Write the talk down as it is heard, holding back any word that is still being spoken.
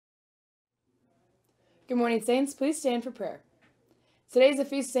Good morning, Saints. Please stand for prayer. Today is the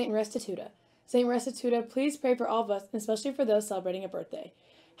feast of Saint Restituta. Saint Restituta, please pray for all of us, and especially for those celebrating a birthday.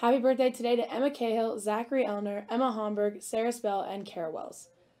 Happy birthday today to Emma Cahill, Zachary Elner, Emma Homburg, Sarah Spell, and Kara Wells.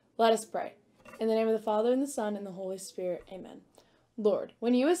 Let us pray. In the name of the Father, and the Son, and the Holy Spirit. Amen. Lord,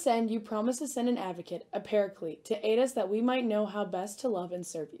 when you ascend, you promise to send an advocate, a paraclete, to aid us that we might know how best to love and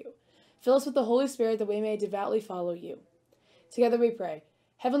serve you. Fill us with the Holy Spirit that we may devoutly follow you. Together we pray.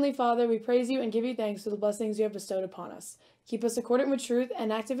 Heavenly Father, we praise you and give you thanks for the blessings you have bestowed upon us. Keep us accordant with truth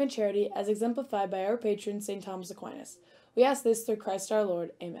and active in charity, as exemplified by our patron, St. Thomas Aquinas. We ask this through Christ our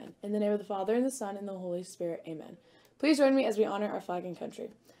Lord. Amen. In the name of the Father, and the Son, and the Holy Spirit. Amen. Please join me as we honor our flag and country.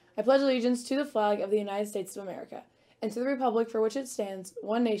 I pledge allegiance to the flag of the United States of America, and to the republic for which it stands,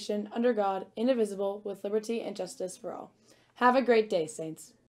 one nation, under God, indivisible, with liberty and justice for all. Have a great day,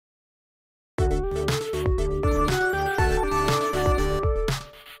 Saints.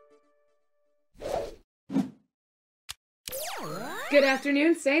 Good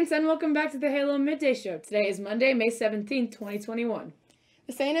afternoon, Saints, and welcome back to the Halo Midday Show. Today is Monday, May 17th, 2021.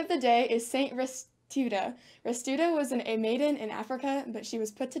 The saint of the day is Saint Restituta. Restituta was a maiden in Africa, but she was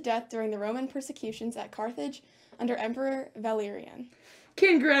put to death during the Roman persecutions at Carthage under Emperor Valerian.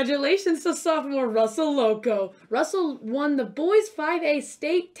 Congratulations to sophomore Russell Loco. Russell won the boys 5A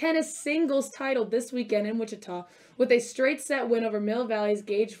state tennis singles title this weekend in Wichita with a straight set win over Mill Valley's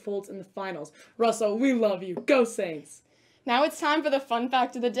Gage Foltz in the finals. Russell, we love you. Go Saints! Now it's time for the fun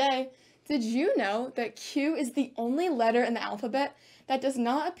fact of the day. Did you know that Q is the only letter in the alphabet that does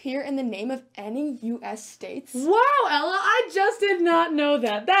not appear in the name of any U.S. states? Wow, Ella, I just did not know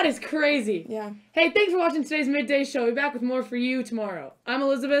that. That is crazy. Yeah. Hey, thanks for watching today's Midday Show. We'll be back with more for you tomorrow. I'm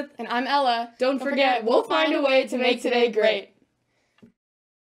Elizabeth. And I'm Ella. Don't forget, we'll find a way to make today great.